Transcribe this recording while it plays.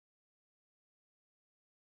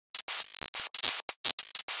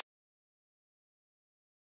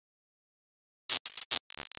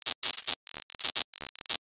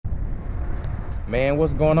Man,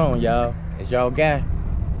 what's going on, y'all? It's y'all guy,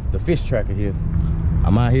 the fish tracker here.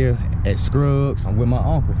 I'm out here at Scruggs. I'm with my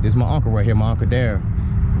uncle. This is my uncle right here, my Uncle Darryl.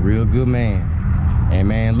 Real good man. And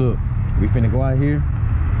man, look, we finna go out here.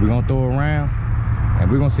 We're gonna throw around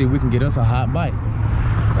and we're gonna see if we can get us a hot bite.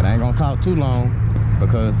 But I ain't gonna talk too long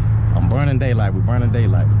because I'm burning daylight. We're burning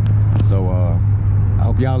daylight. So I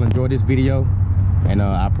hope y'all enjoy this video, and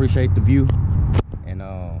I appreciate the view. And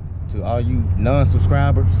to all you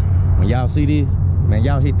non-subscribers, when y'all see this, man,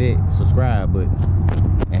 y'all hit that subscribe button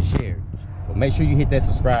and share it. But make sure you hit that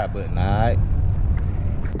subscribe button, all right?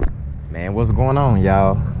 Man, what's going on,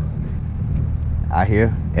 y'all? Out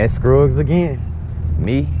here at Scruggs again.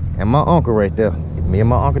 Me and my uncle right there. Me and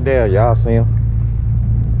my Uncle Darryl, y'all see him.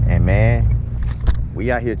 And man, we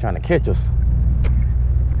out here trying to catch us.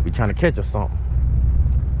 We trying to catch us something.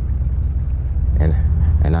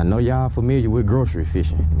 And I know y'all familiar with grocery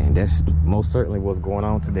fishing, and that's most certainly what's going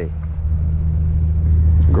on today.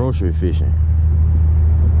 Grocery fishing.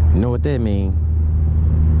 You know what that means?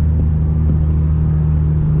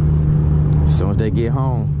 As soon as they get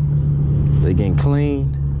home, they getting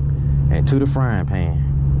cleaned and to the frying pan.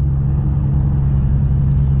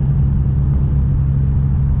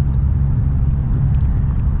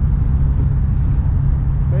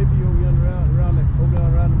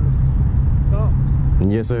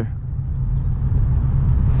 Yes, sir.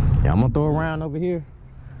 Yeah, I'm gonna throw around over here.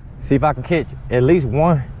 See if I can catch at least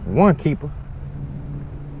one keeper.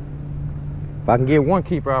 If I can get one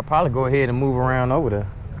keeper, I'll probably go ahead and move around over there.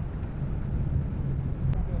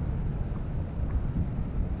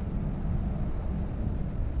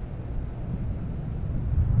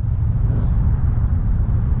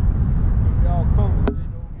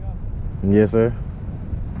 Yes, sir.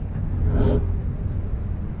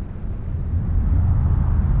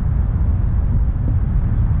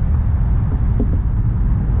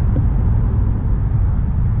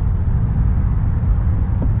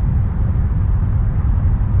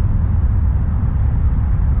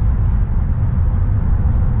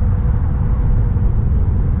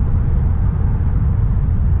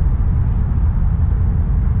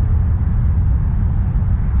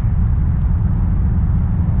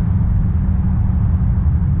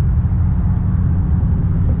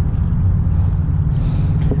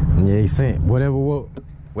 Yeah, he sent whatever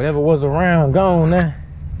was around gone now.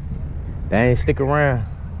 They ain't stick around.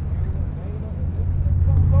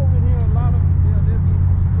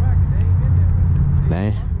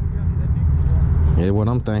 Dang. Yeah, what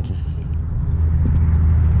I'm thinking.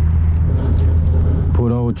 Put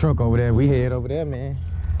the old truck over there. We head over there, man.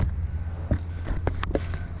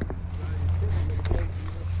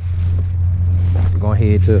 We're gonna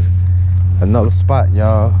head to another spot,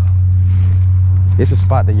 y'all. It's a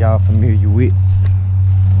spot that y'all familiar with.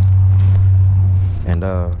 And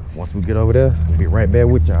once we get over there, we'll be right back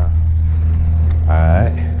with y'all. All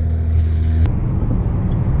right.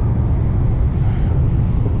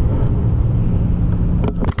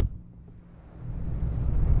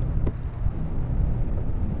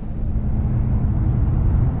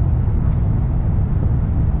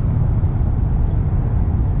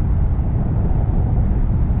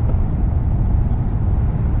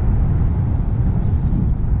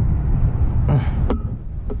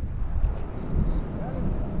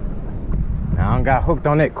 Got hooked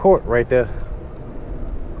on that cord right there.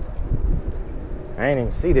 I ain't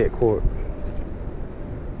even see that cord.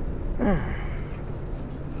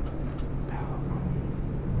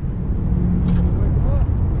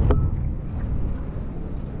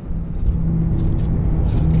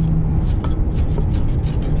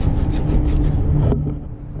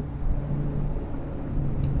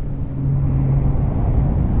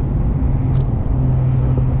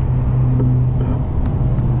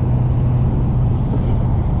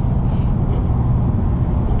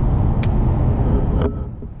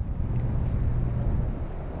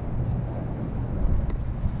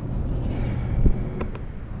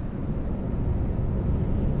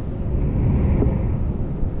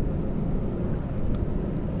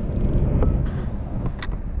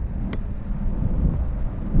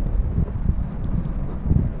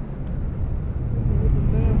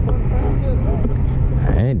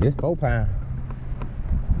 This 4 pound.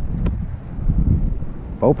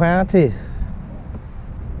 4 pound test.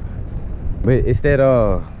 But it's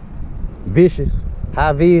that vicious,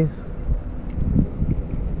 high vis.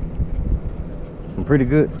 Some pretty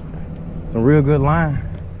good, some real good line.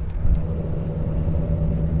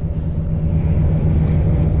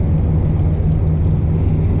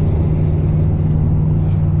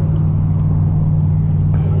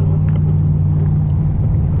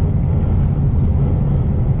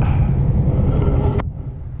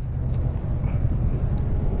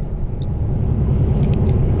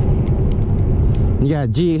 You got a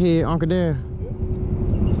jig head, Uncle Dare?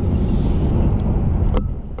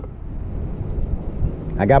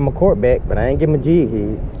 I got my cork back, but I ain't get my jig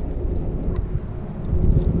head.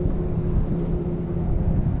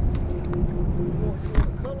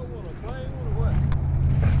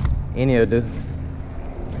 Any will do.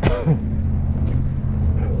 That's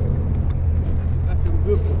some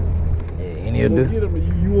good ones. Yeah, any will do. Get them,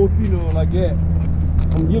 you won't see no like that.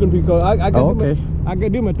 I'm gonna get them because I got them. I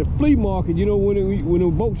got them at the flea market. You know when the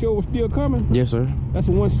boat show was still coming. Yes, sir. That's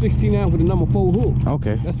a 116 ounce with the number 4 hook.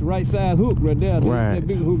 Okay. That's the right size hook right there. Right. That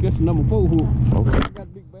big hook. That's the number 4 hook. Okay. I got a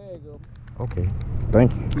big bag of them. Okay.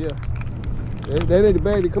 Thank you. Yeah. That ain't the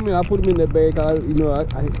bag. They come in. I put them in that bag. I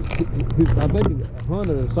bet you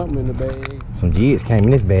 100 or something in the bag. Some jigs came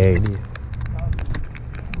in this bag.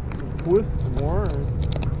 Twist, worm.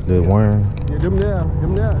 The worm. Yeah, them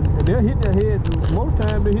there. They'll hit their heads. Most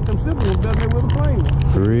times they hit them simple ones better than with a plain one.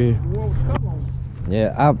 For real? The one with color on it.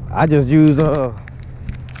 Yeah, I just use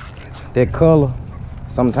that color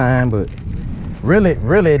sometime, but really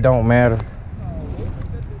it don't matter.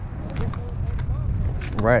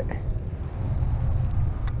 Right.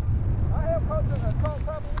 I have caught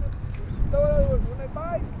copper when they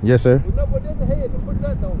bite. Yes, sir. You know what in the head to put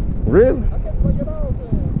that on. Really? I can't look it off,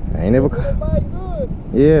 man. I ain't never. When they bite good.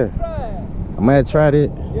 Yeah. Try it. I might have tried it.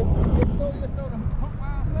 Just throw the hook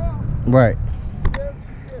by itself. Right. Very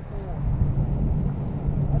good for 'em.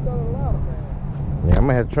 I done a lot of that. Yeah, I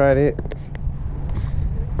might have tried it.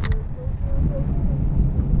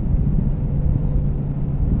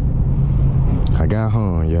 I got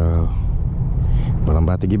home, y'all. But I'm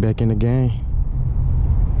about to get back in the game.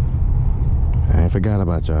 I ain't forgot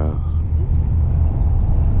about y'all.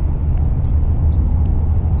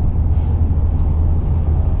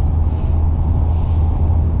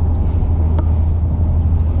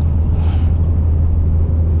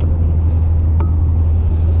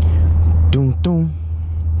 Doom, doom.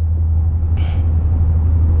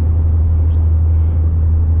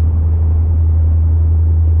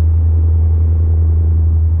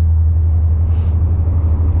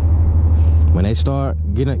 When they start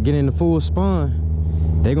getting the full spawn,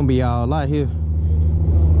 they gonna be all out here.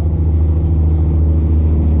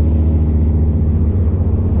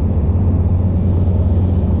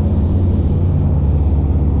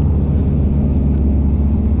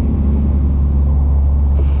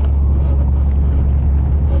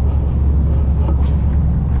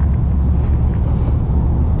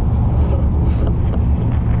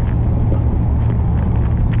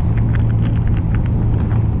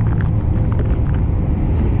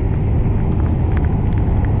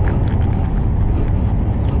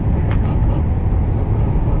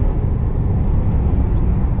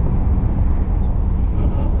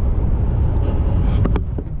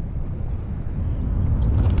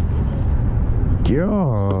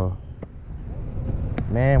 Yeah.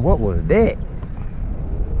 Man, what was that?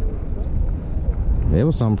 That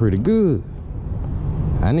was something pretty good.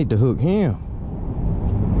 I need to hook him.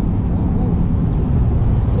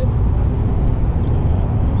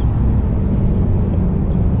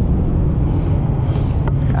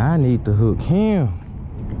 I need to hook him.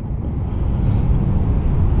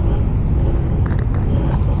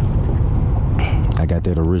 I got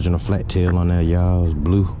that original flat tail on there, y'all. It's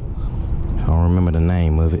blue. I don't remember the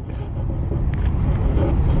name of it.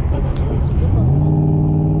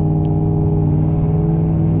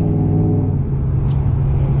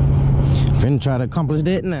 Finna try to accomplish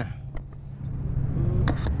that now.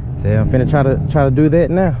 Say I'm finna try to do that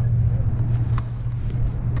now.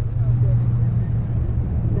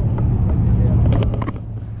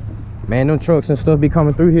 Man, them trucks and stuff be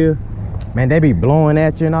coming through here. Man, they be blowing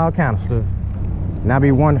at you and all kind of stuff. And I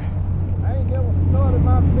be wondering. I ain't never started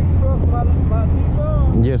my big truck, my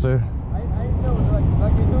diesel. Yes, sir. I ain't never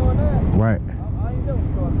like you doing that. Right. I ain't never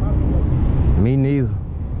started my truck. Me neither.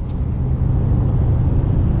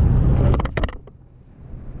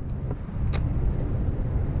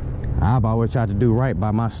 I've always tried to do right by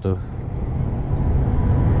my stuff.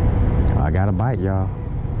 I got a bite, y'all.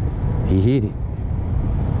 He hit it.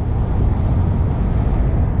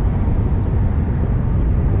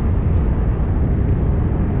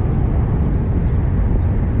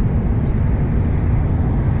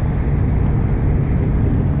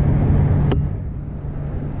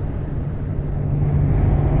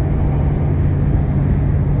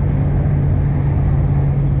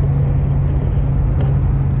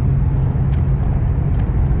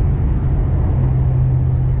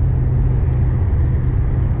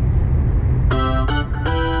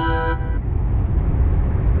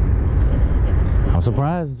 I'm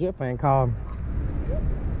surprised Jeff ain't called me.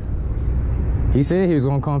 He said he was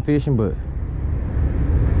gonna come fishing, but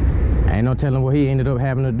Ain't no telling what he ended up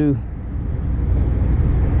having to do.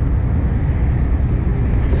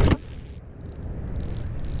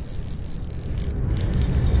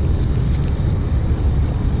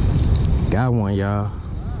 Got one, y'all.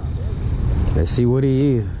 Let's see what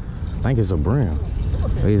he is. I think it's a brim.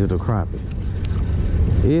 Or is it a crappie?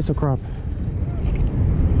 It's a crappie.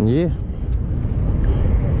 Yeah.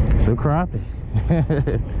 It's a crappie.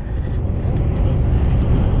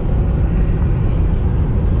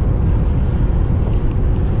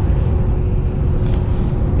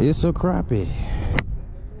 It's a crappie.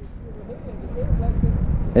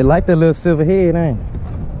 They like that little silver head, ain't it?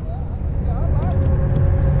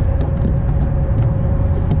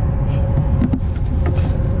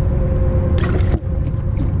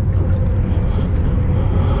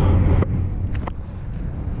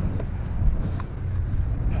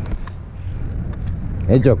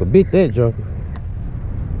 That joker beat that joker.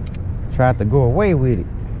 Tried to go away with it.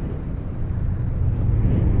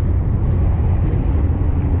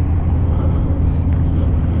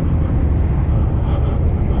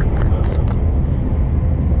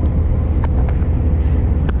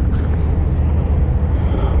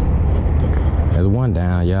 There's one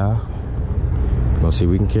down, y'all. Gonna see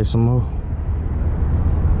if we can catch some more.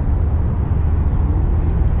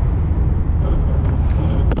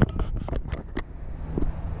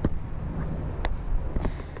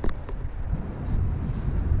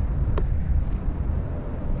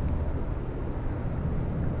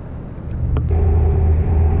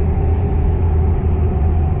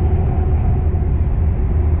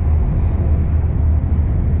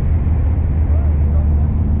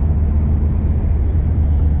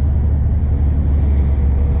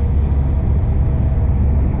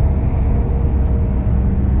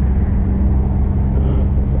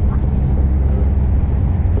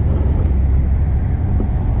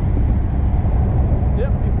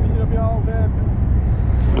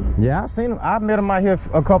 Yeah, I've seen him. I've met him out here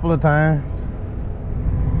a couple of times.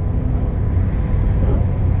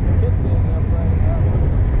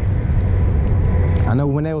 I know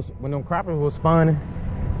when them crappers was spawning,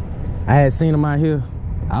 I had seen him out here.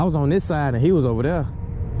 I was on this side and he was over there,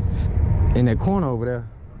 in that corner over there.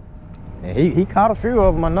 And he caught a few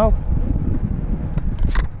of them, I know.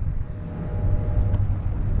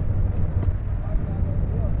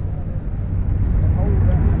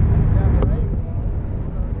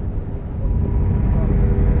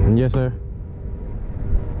 Yes, sir.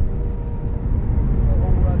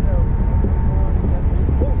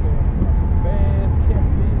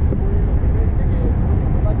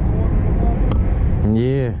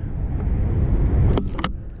 Yeah.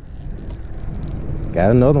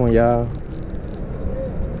 Got another one, y'all.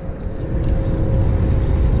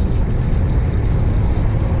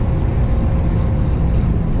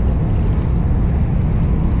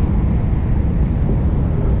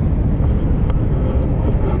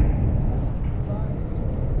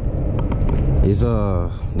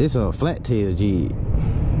 This a flat tail jig.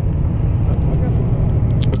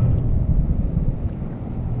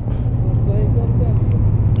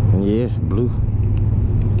 Yeah, blue.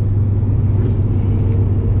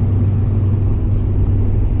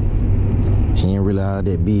 He ain't really all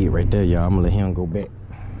that big right there, y'all. I'm gonna let him go back.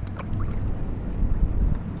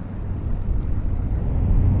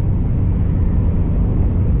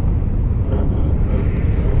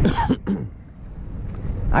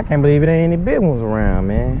 I can't believe it ain't any big ones around,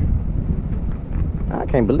 man. I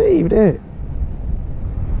can't believe that.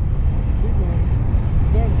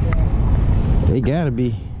 They gotta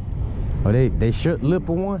be. Oh, they shut lip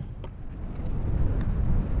of one.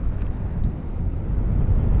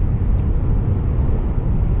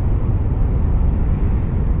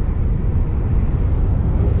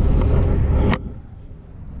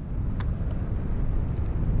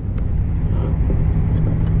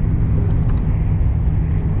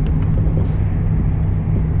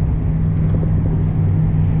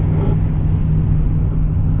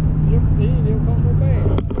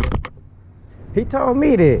 He told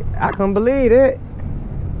me that. I couldn't believe it.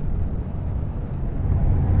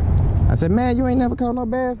 I said, man, you ain't never caught no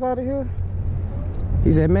bass out of here?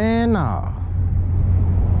 He said, man, nah.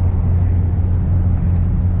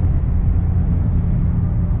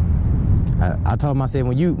 I told him, I said,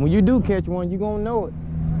 when you do catch one, you gonna know it.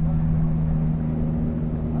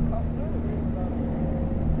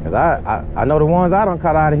 Cause I know the ones I done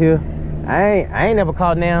caught out of here. I ain't never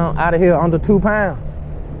caught now out of here under 2 pounds.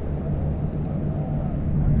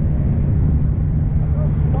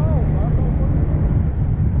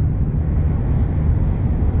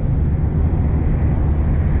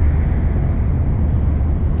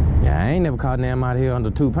 I ain't never caught them out of here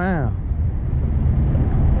under 2 pounds.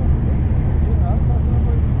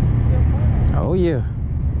 Oh yeah.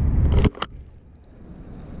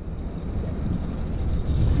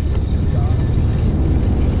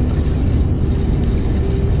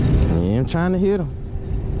 Yeah, I'm trying to hit him.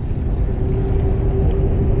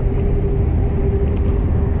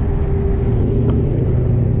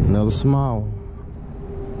 Another small one.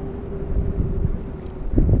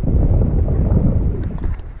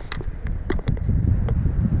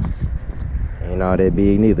 Ain't all that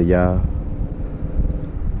big neither, y'all.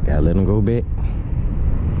 Gotta let him go back.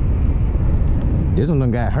 This one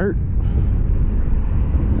done got hurt.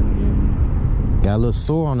 Got a little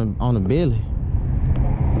sore on the belly.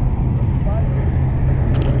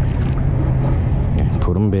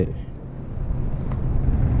 Put him back.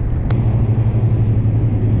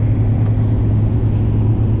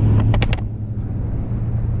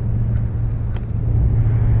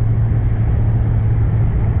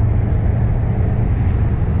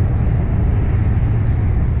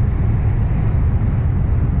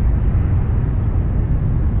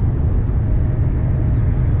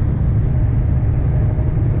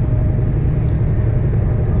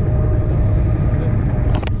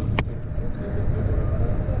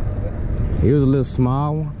 He was a little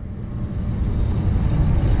small one.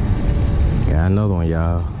 Got another one,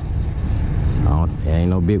 y'all. It ain't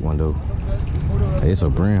no big one though. It's a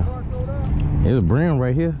brim. It's a brim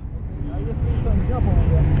right here.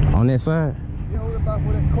 On that side.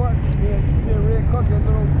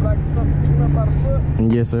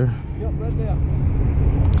 Yes, sir.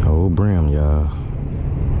 Oh, brim, y'all.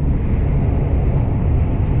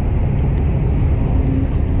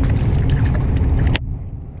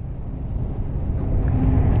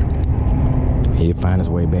 He'll find his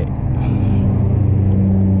way back.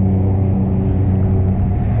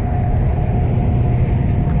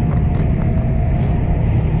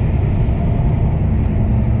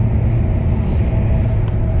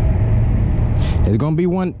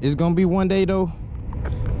 It's gonna be one day though.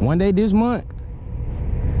 One day this month.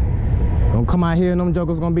 Gonna come out here and them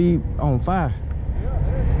jokers gonna be on fire.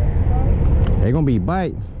 They gonna be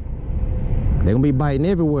biting. They gonna be biting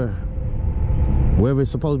everywhere. Wherever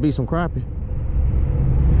it's supposed to be some crappie.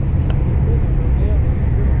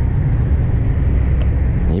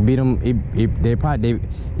 He beat them.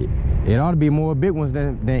 It ought to be more big ones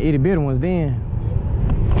than itty bitty ones then.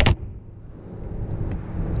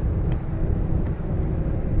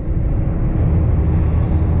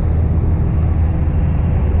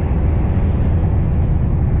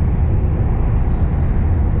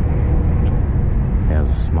 That was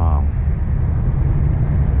a small one.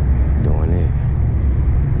 Doing it.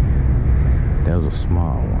 That was a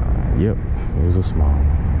small one. Yep, it was a small one.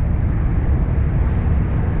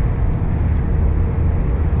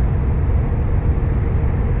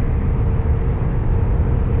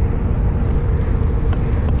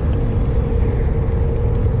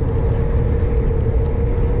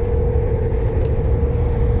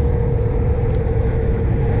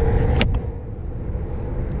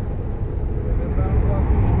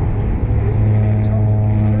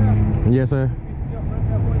 Yes, sir.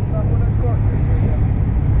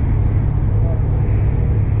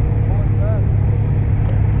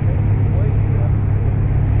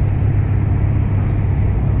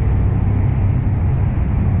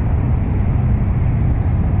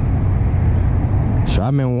 So I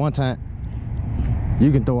remember one time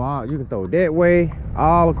you can throw that way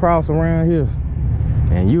all across around here,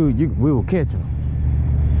 and we will catch them.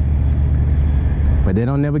 But they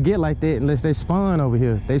don't never get like that unless they spawn over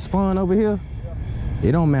here. If they spawn over here,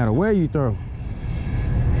 it don't matter where you throw.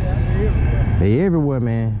 They everywhere,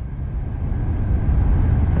 man.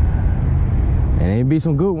 And they be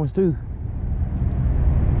some good ones too.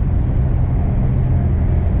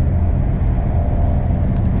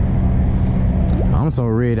 I'm so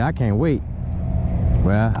ready, I can't wait.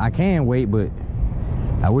 Well, I can wait, but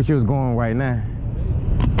I wish it was going right now.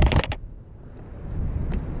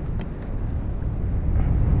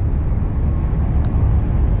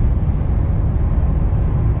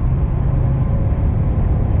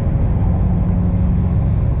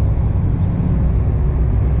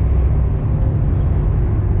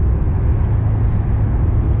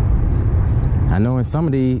 I know in some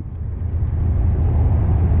of these,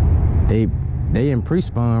 they in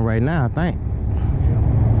pre-spawn right now, I think.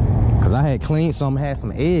 Cause I had cleaned some, had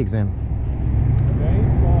some eggs in them. They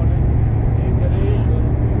ain't spawning. They ain't got eggs in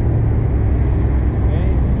them.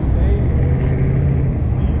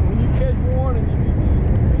 When you catch one and you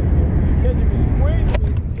catch him and you squeeze him,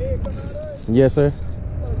 the egg come out of it? Yes, sir.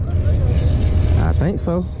 I think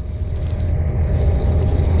so.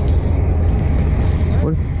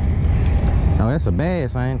 What? Oh, that's a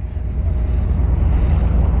bass, ain't it?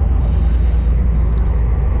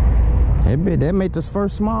 That made this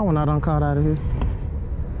first small one I done caught out of here.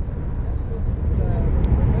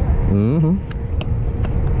 Mm-hmm.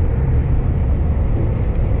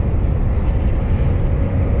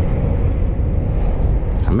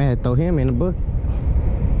 I may have to throw him in the bucket.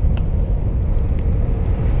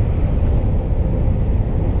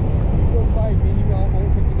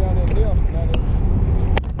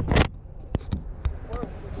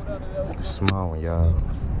 Small one, y'all.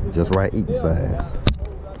 Just right eating size.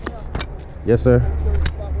 Yes, sir.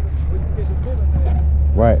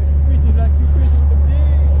 Right.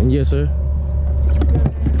 And yes, sir.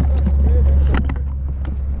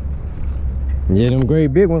 Yeah, them great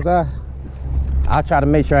big ones. I try to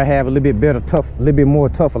make sure I have a little bit better, a little bit more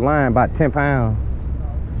tougher line, about 10 pounds.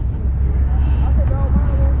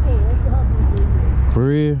 For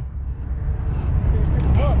real?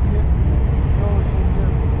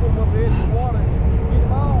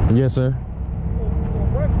 Yes, sir.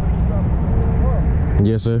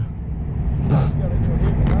 Yes, sir.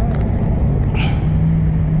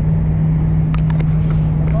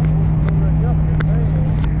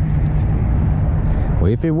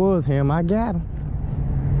 Well, if it was him, I got him.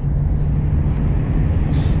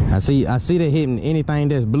 I see that hitting anything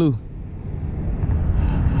that's blue.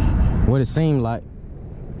 What it seemed like.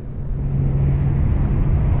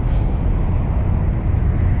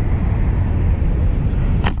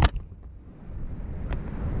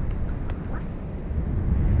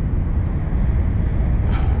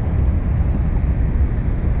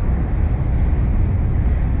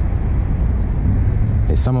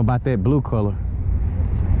 It's something about that blue color.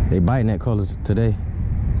 They biting that color today.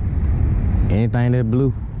 Anything that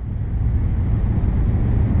blue.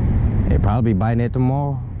 They probably be biting it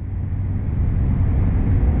tomorrow.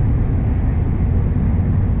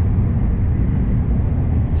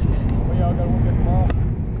 Where y'all gotta work at tomorrow?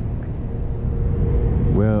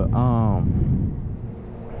 Well,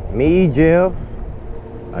 me, Jeff,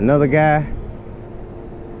 another guy,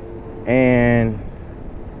 and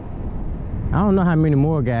I don't know how many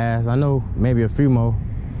more guys. I know maybe a few more.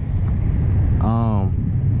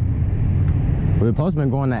 We're supposed to be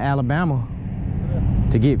going to Alabama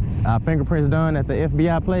to get our fingerprints done at the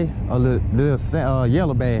FBI place, or the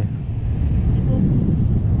yellow bass.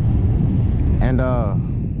 And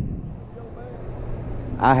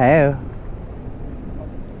I have.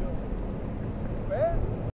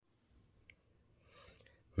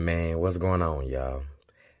 Man, what's going on, y'all?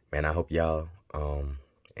 Man, I hope y'all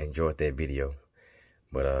enjoyed that video.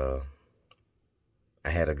 But I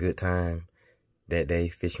had a good time that day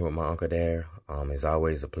fishing with my uncle there. It's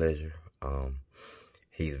always a pleasure.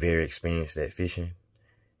 He's very experienced at fishing,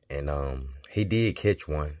 and he did catch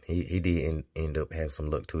one. He did end up having some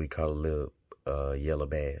luck too. He caught a little yellow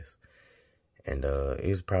bass, and it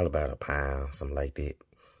was probably about a pound, something like that.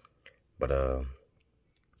 But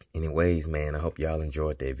anyways, man, I hope y'all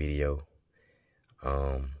enjoyed that video.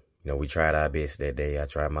 You know, we tried our best that day. I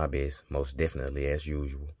tried my best, most definitely, as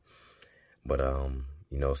usual. But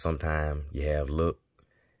you know, sometimes you have luck,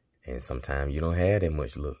 and sometimes you don't have that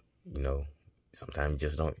much luck. You know, sometimes you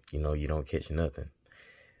just don't, you know, you don't catch nothing.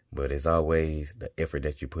 But it's always the effort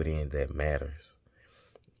that you put in that matters.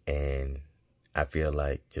 And I feel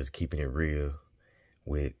like just keeping it real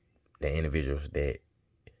with the individuals that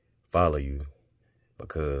follow you,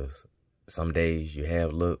 because some days you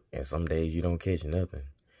have luck and some days you don't catch nothing.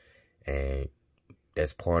 And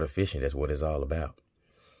that's part of fishing. That's what it's all about.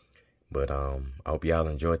 But I hope y'all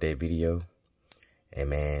enjoyed that video. And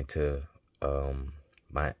man, to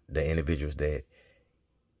the individuals that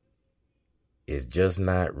is just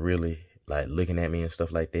not really like looking at me and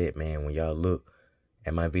stuff like that, man, when y'all look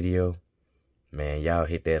at my video, man, y'all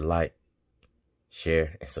hit that like,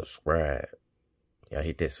 share, and subscribe. Y'all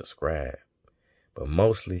hit that subscribe. But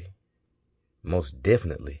most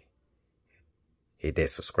definitely hit that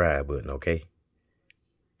subscribe button, okay?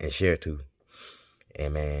 And share too.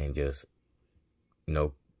 And man, just, you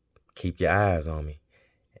know, keep your eyes on me.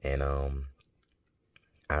 And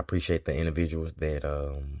I appreciate the individuals that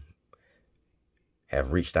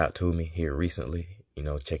have reached out to me here recently, you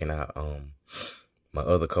know, checking out my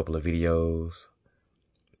other couple of videos.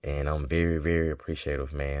 And I'm very, very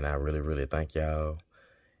appreciative, man. I really, really thank y'all.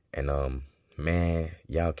 And man,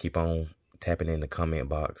 y'all keep on tapping in the comment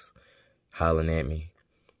box, hollering at me,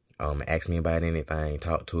 ask me about anything,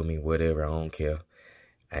 talk to me, whatever, I don't care.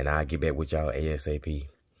 And I'll get back with y'all ASAP.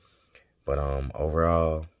 But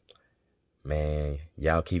overall, man,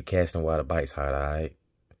 y'all keep casting while the bite's hot, alright?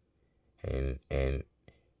 And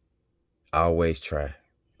always try,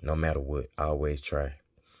 no matter what, always try.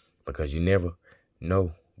 Because you never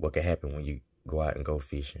know what can happen when you go out and go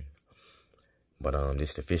fishing. But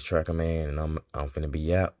this the fish tracker, man, and I'm finna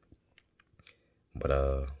be out. But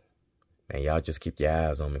man, y'all just keep your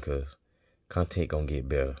eyes on me, cause content gonna get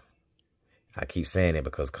better. I keep saying it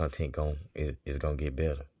because content is gonna get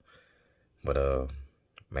better. But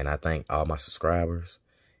man, I thank all my subscribers,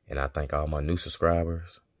 and I thank all my new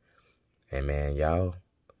subscribers. And man, y'all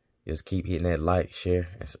just keep hitting that like, share,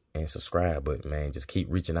 and subscribe. But man, just keep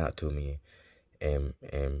reaching out to me and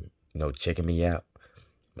you know, checking me out,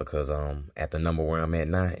 because at the number where I'm at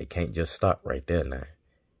now, it can't just stop right there now.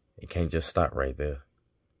 It can't just stop right there.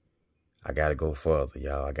 I gotta go further,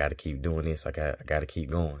 y'all. I gotta keep doing this. I gotta keep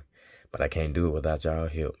going. But I can't do it without y'all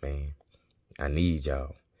help, man. I need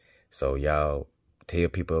y'all. So y'all tell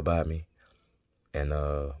people about me. And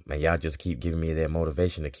man, y'all just keep giving me that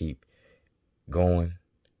motivation to keep going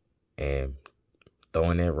and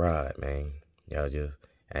throwing that rod, man. Y'all just,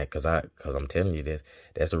 cause I'm telling you this.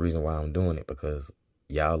 That's the reason why I'm doing it, because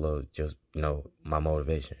y'all are just, you know, my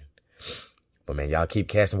motivation. But man, y'all keep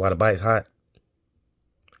casting while the bite's hot.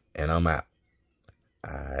 And I'm out.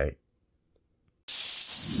 All right.